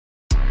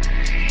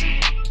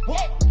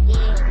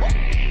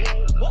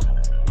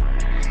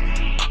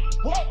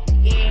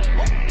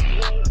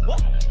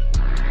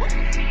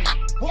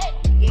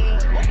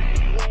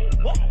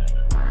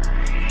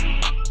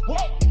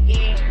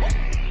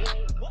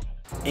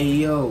Hey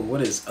yo,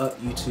 what is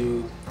up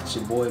YouTube? It's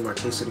your boy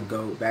Marquesa the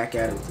GOAT back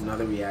at it with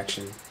another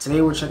reaction.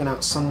 Today we're checking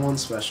out Someone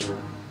Special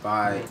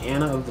by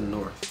Anna of the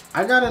North.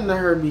 I got into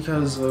her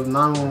because of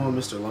 911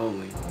 Mr.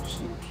 Lonely.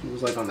 She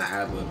was like on the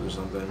ad-lib or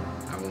something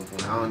at one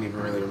point. I don't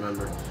even really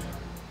remember.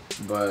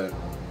 But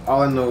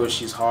all I know is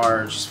she's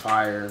hard, she's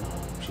fire,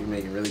 she's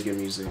making really good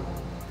music,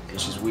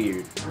 and she's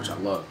weird, which I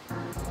love.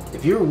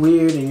 If you're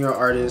weird and you're an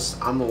artist,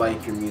 I'm gonna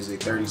like your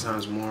music 30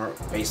 times more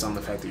based on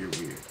the fact that you're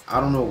weird. I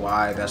don't know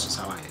why, that's just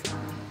how I am.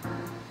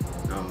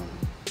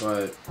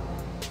 But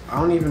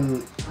I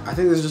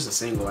think this is just a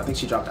single. I think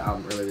she dropped the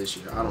album earlier this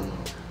year. I don't know.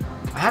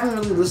 I haven't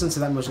really listened to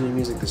that much new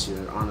music this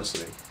year,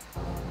 honestly.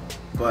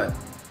 But,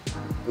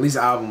 at least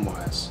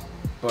album-wise.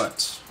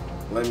 But,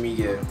 let me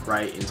get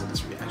right into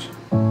this reaction.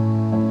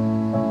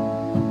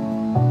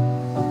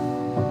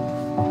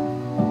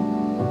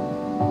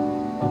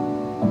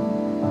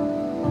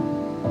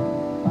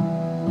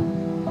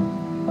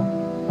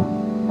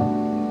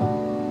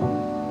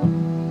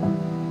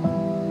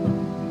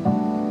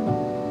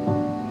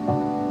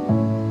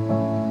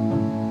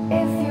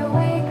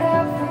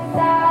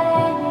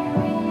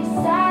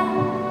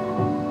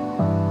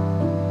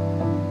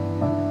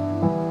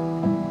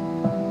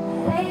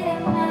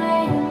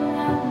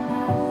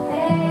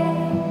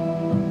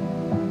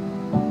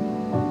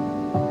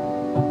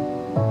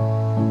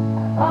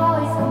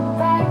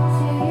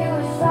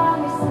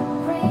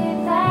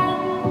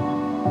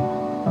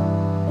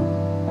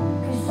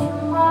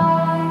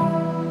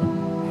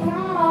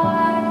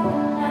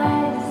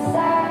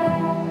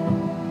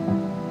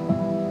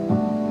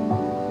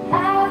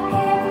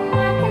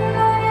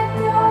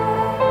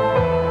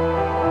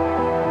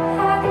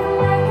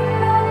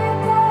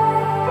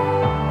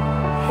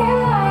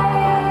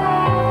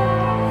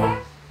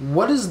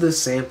 What is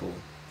this sample?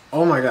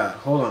 Oh my god,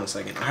 hold on a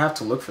second. I have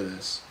to look for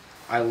this.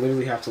 I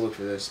literally have to look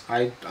for this.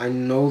 I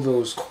know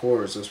those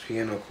chords, those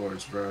piano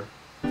chords, bro.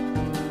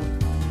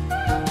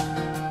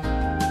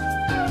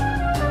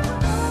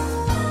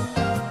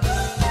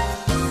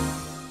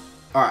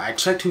 Alright, I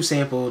checked who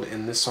sampled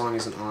and this song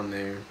isn't on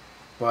there.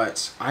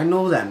 But I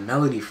know that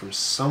melody from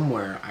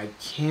somewhere. I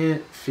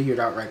can't figure it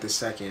out right this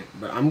second.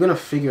 But I'm gonna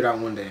figure it out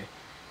one day.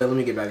 Let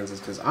me get back into this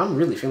because I'm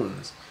really feeling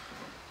this.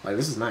 Like,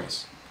 this is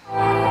nice.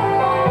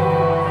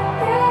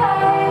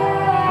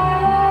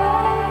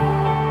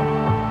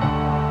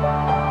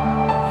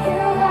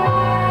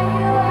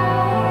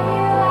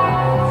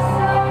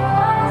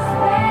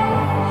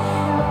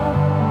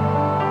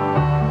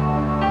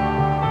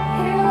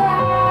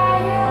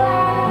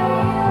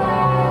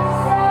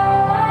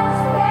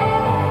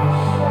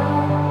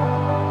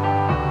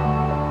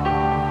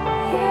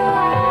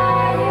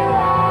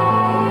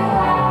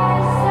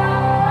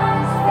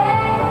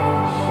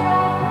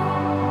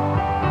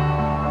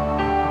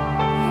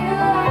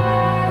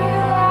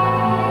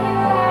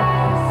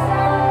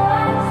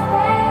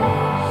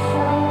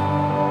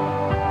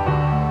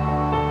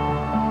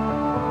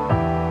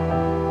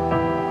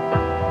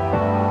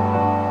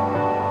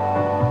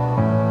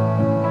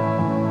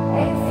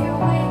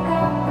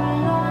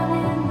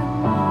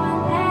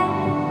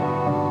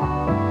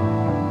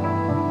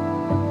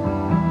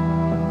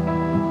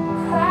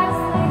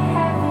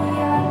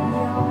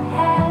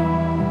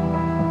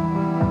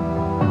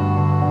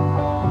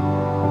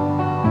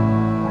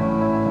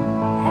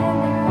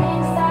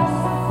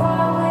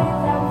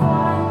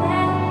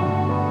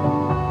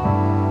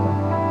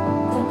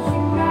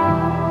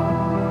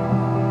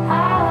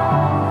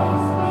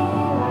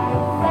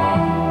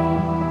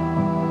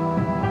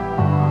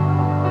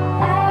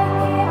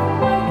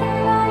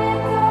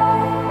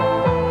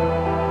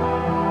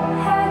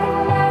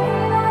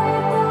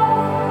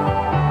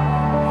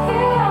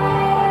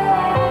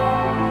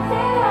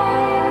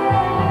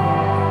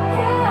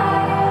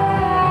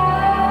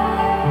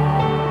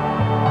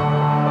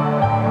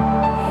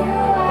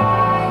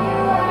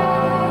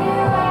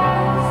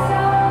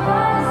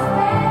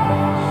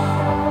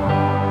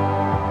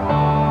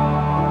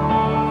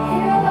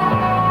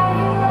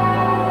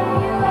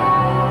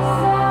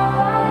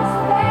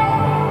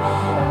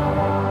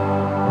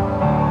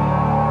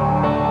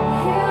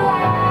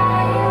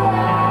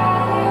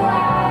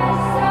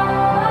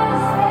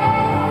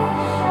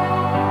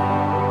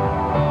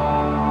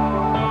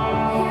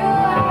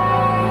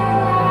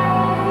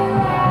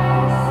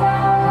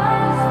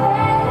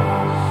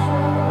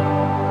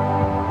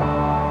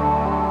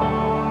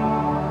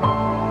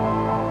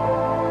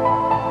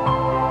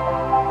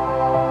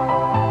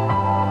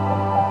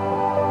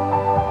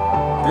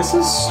 This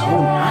is so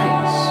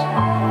nice.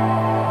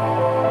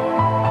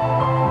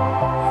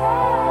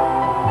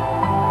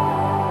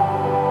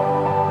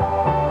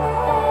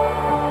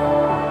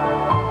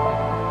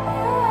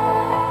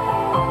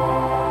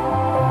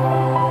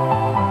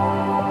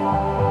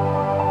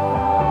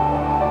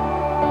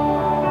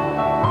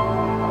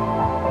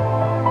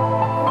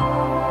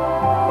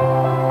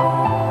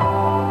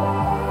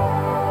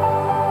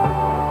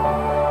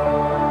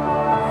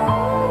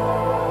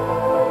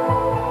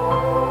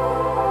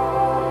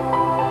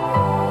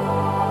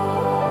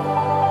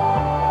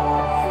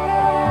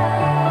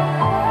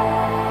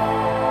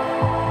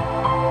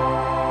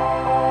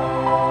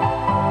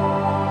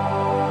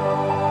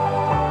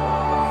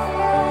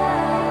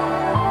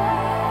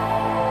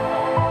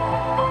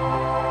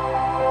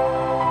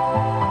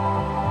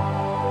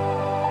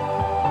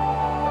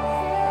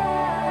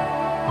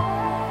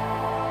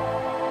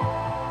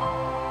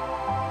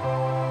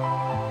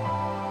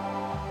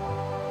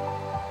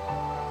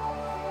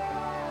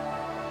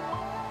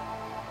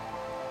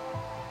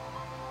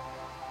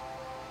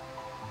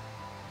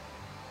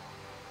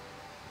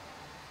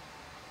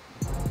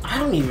 I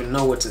don't even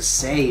know what to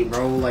say,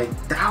 bro. Like,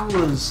 that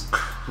was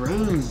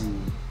crazy.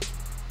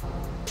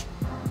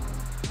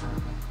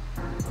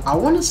 I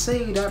want to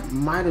say that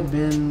might have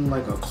been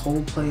like a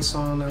Coldplay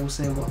song that was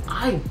saying, but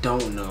I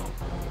don't know.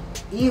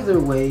 Either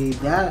way,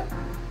 that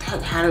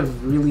had a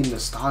really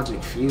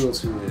nostalgic feel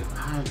to it.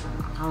 I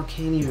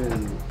can't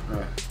even,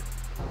 bro.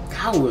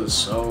 That was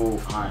so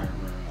fire,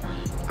 bro.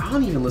 I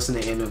don't even listen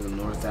to Anna of the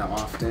North that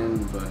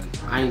often, but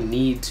I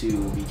need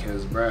to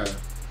because, bro,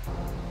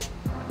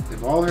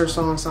 if all her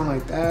songs sound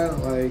like that,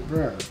 like,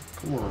 bro,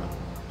 come on.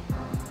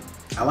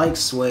 I like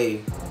Sway,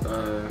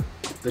 the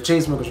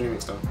Chainsmokers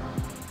remix though.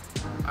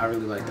 I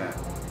really like that.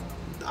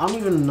 I don't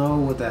even know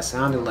what that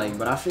sounded like,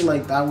 but I feel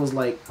like that was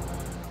like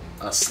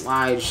a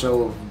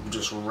slideshow of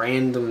just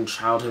random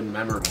childhood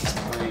memories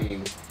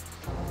playing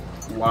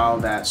while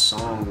that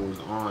song was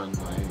on.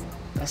 Like,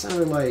 that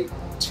sounded like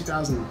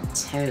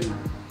 2010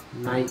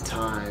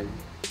 nighttime,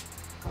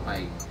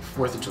 like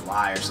 4th of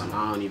July or something.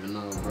 I don't even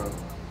know, bro.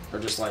 Or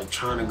just like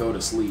trying to go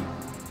to sleep.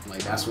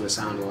 Like, that's what it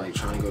sounded like,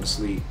 trying to go to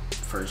sleep,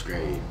 1st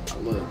grade.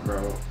 Look,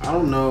 bro, I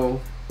don't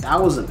know. That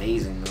was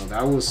amazing, though.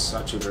 That was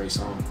such a great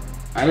song.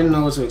 I didn't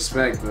know what to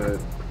expect, but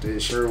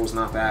it sure was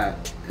not bad,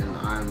 and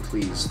I'm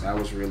pleased. That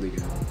was really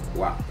good.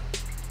 Wow.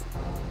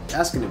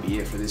 That's gonna be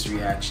it for this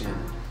reaction.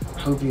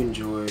 Hope you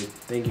enjoyed.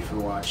 Thank you for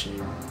watching,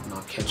 and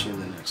I'll catch you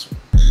in the next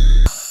one.